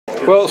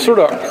Well, sort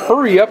of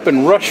hurry up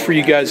and rush for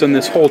you guys on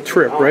this whole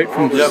trip, right?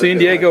 From San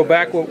Diego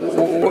back,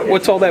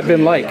 what's all that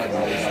been like?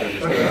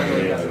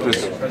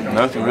 Just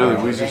nothing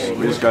really. We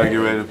just gotta get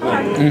ready to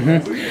play.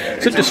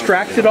 Is it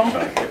distracted all?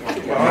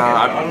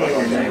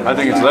 Nah, I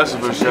think it's less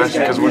of a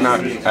distraction because we're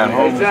not at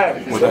home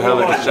with a hell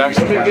of a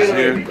distraction. We're just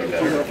here.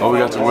 All we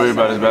got to worry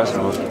about is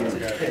basketball.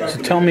 So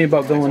tell me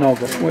about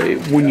Villanova.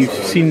 When you've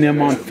seen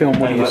them on film,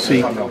 what do you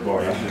see?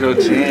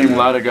 Good team, a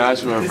lot of guys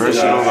who are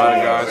versatile, a lot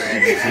of guys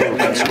who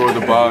can score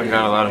the ball and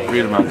got a lot of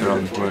freedom out there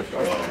on the court.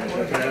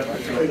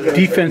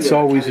 Defense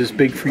always is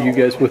big for you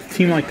guys. With a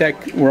team like that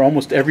where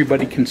almost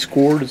everybody can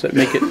score, does that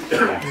make it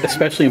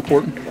especially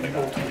important?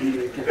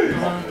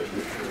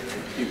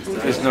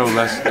 It's no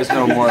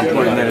more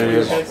important than it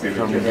is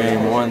from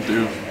game 1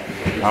 through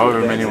however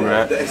many we're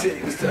at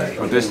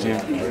with this team.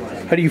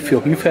 How do you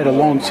feel? You've had a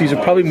long season,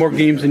 probably more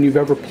games than you've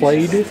ever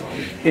played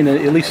in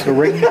at least in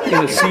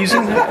a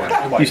season.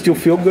 Do you still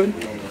feel good?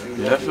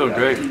 Yeah, I feel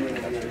great. I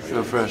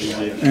feel fresh.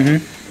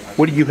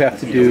 What do you have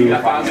to do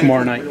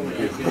tomorrow night?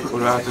 What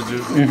do I have to do?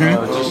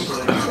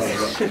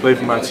 Just play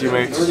for my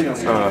teammates,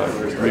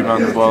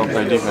 rebound the ball, and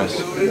play defense.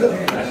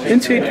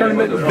 NCAA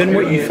tournament been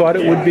what you thought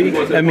it would be?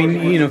 I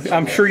mean, you know,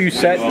 I'm sure you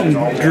sat and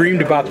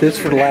dreamed about this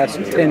for the last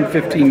 10,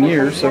 15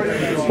 years. So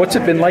what's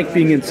it been like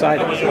being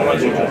inside it?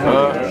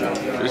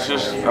 It's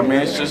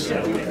just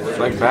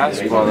like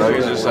basketball. Like,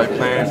 it's just like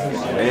playing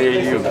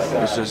AAU.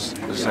 It's just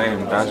the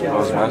same.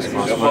 Basketball is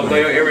basketball. I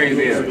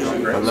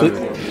love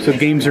it. So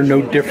games are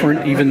no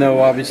different, even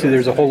though obviously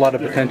there's a whole lot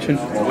of attention.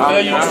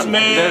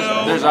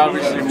 There's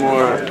obviously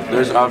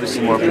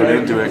more put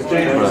into it,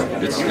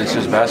 but it's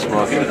just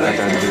basketball at the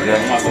end of the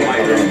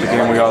day. The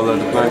game we all love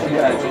to play.